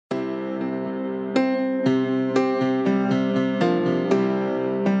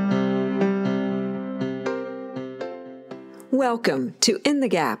Welcome to In the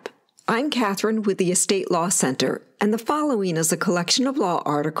Gap. I'm Catherine with the Estate Law Center, and the following is a collection of law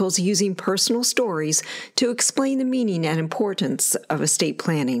articles using personal stories to explain the meaning and importance of estate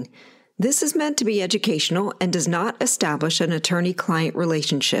planning. This is meant to be educational and does not establish an attorney-client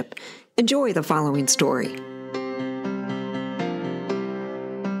relationship. Enjoy the following story.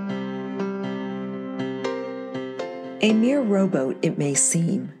 A mere rowboat, it may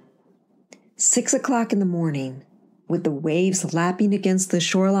seem. 6 o'clock in the morning, with the waves lapping against the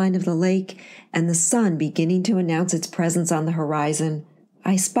shoreline of the lake and the sun beginning to announce its presence on the horizon,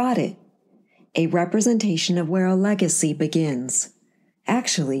 I spot it, a representation of where a legacy begins.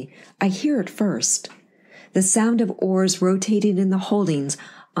 Actually, I hear it first, the sound of oars rotating in the holdings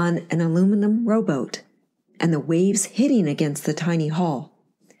on an aluminum rowboat, and the waves hitting against the tiny hull.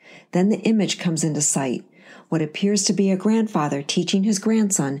 Then the image comes into sight, what appears to be a grandfather teaching his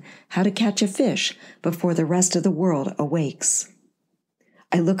grandson how to catch a fish before the rest of the world awakes.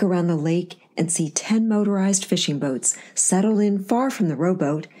 I look around the lake and see 10 motorized fishing boats settled in far from the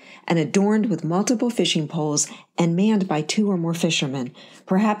rowboat and adorned with multiple fishing poles and manned by 2 or more fishermen,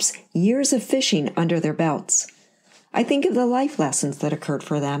 perhaps years of fishing under their belts. I think of the life lessons that occurred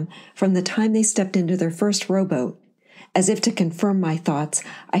for them from the time they stepped into their first rowboat. As if to confirm my thoughts,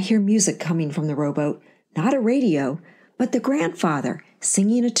 I hear music coming from the rowboat, not a radio, but the grandfather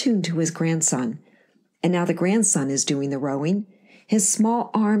singing a tune to his grandson. And now the grandson is doing the rowing, his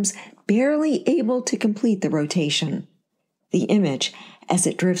small arms barely able to complete the rotation. The image, as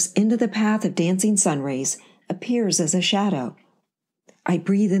it drifts into the path of dancing sun rays, appears as a shadow. I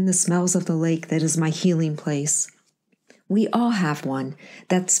breathe in the smells of the lake that is my healing place. We all have one,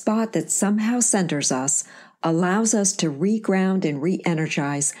 that spot that somehow centers us, allows us to reground and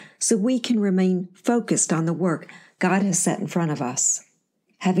re-energize so we can remain focused on the work God has set in front of us.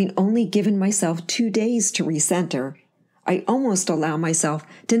 Having only given myself 2 days to recenter, I almost allow myself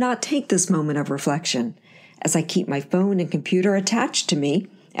to not take this moment of reflection as I keep my phone and computer attached to me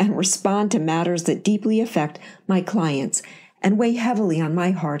and respond to matters that deeply affect my clients and weigh heavily on my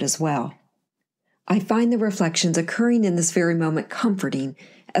heart as well. I find the reflections occurring in this very moment comforting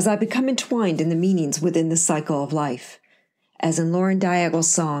as I become entwined in the meanings within the cycle of life. As in Lauren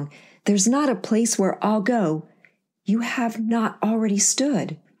Daigle's song, "There's not a place where I'll go you have not already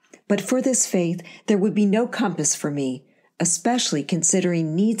stood. But for this faith, there would be no compass for me, especially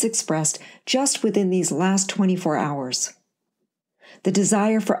considering needs expressed just within these last 24 hours." The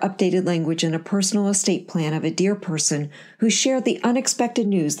desire for updated language in a personal estate plan of a dear person who shared the unexpected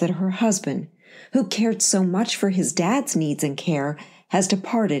news that her husband, who cared so much for his dad's needs and care, has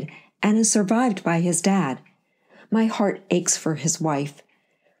departed and is survived by his dad. My heart aches for his wife.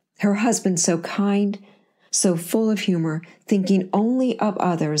 Her husband, so kind, so full of humor, thinking only of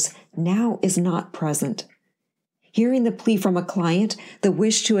others, now is not present. Hearing the plea from a client, the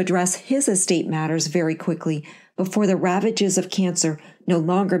wish to address his estate matters very quickly before the ravages of cancer no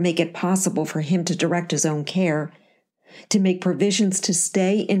longer make it possible for him to direct his own care, to make provisions to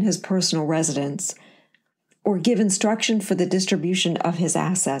stay in his personal residence, or give instruction for the distribution of his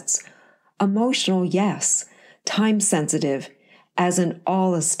assets. Emotional, yes, time-sensitive, as in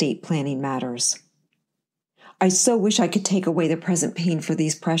all estate planning matters. I so wish I could take away the present pain for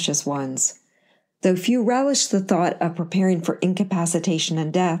these precious ones. Though few relish the thought of preparing for incapacitation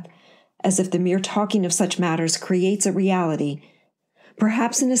and death, as if the mere talking of such matters creates a reality,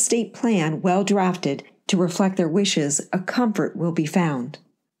 perhaps an estate plan well drafted to reflect their wishes, a comfort will be found.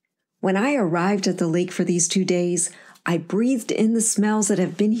 When I arrived at the lake for these 2 days, I breathed in the smells that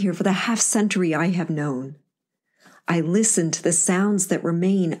have been here for the half-century I have known. I listened to the sounds that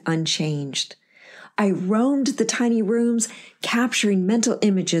remain unchanged. I roamed the tiny rooms, capturing mental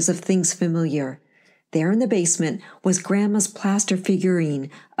images of things familiar. There in the basement was Grandma's plaster figurine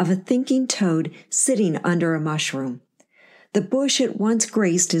of a thinking toad sitting under a mushroom. The bush it once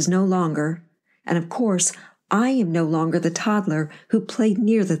graced is no longer, and of course, I am no longer the toddler who played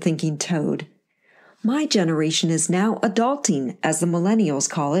near the thinking toad. My generation is now adulting, as the millennials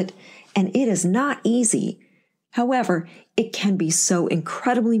call it, and it is not easy. However, it can be so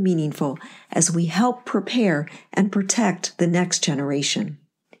incredibly meaningful as we help prepare and protect the next generation.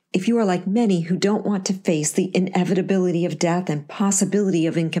 If you are like many who don't want to face the inevitability of death and possibility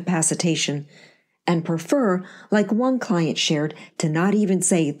of incapacitation, and prefer, like one client shared, to not even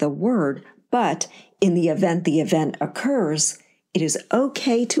say the word, but in the event occurs, it is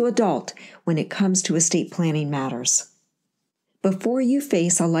okay to adult when it comes to estate planning matters. Before you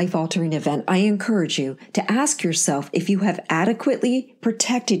face a life-altering event, I encourage you to ask yourself if you have adequately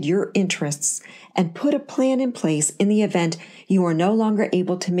protected your interests and put a plan in place in the event you are no longer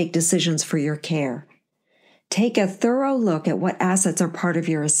able to make decisions for your care. Take a thorough look at what assets are part of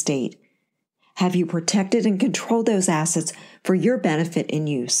your estate. Have you protected and controlled those assets for your benefit and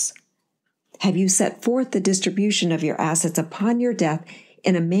use? Have you set forth the distribution of your assets upon your death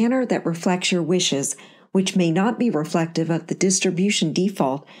in a manner that reflects your wishes, which may not be reflective of the distribution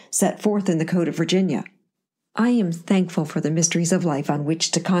default set forth in the Code of Virginia? I am thankful for the mysteries of life on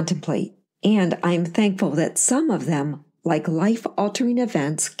which to contemplate, and I am thankful that some of them, like life-altering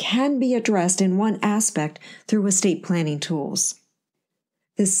events, can be addressed in one aspect through estate planning tools.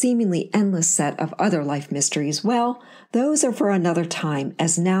 The seemingly endless set of other life mysteries, well, those are for another time,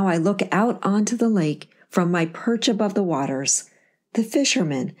 as now I look out onto the lake from my perch above the waters. The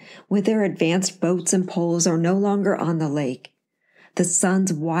fishermen, with their advanced boats and poles, are no longer on the lake. The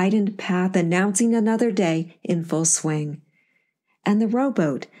sun's widened path announcing another day in full swing. And the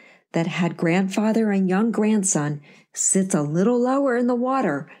rowboat that had grandfather and young grandson sits a little lower in the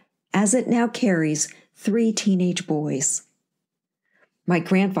water as it now carries 3 teenage boys. My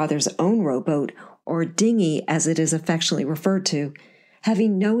grandfather's own rowboat, or dinghy as it is affectionately referred to,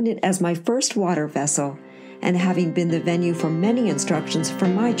 having known it as my first water vessel, and having been the venue for many instructions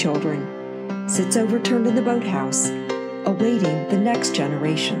from my children, sits overturned in the boathouse, awaiting the next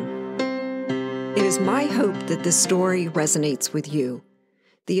generation. It is my hope that this story resonates with you.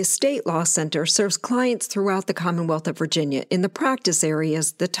 The Estate Law Center serves clients throughout the Commonwealth of Virginia in the practice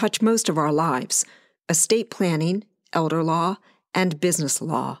areas that touch most of our lives: estate planning, elder law, and business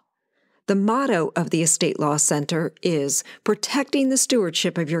law. The motto of the Estate Law Center is protecting the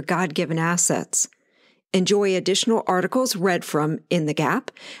stewardship of your God-given assets. Enjoy additional articles read from In the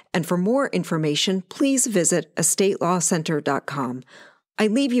Gap, and for more information, please visit estatelawcenter.com. I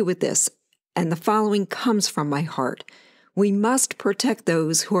leave you with this, and the following comes from my heart. We must protect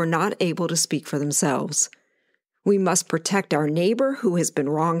those who are not able to speak for themselves. We must protect our neighbor who has been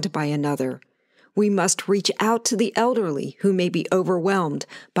wronged by another. We must reach out to the elderly who may be overwhelmed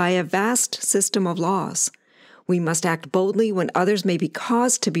by a vast system of laws. We must act boldly when others may be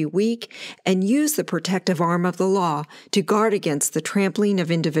caused to be weak, and use the protective arm of the law to guard against the trampling of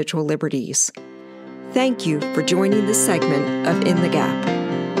individual liberties. Thank you for joining this segment of In the Gap.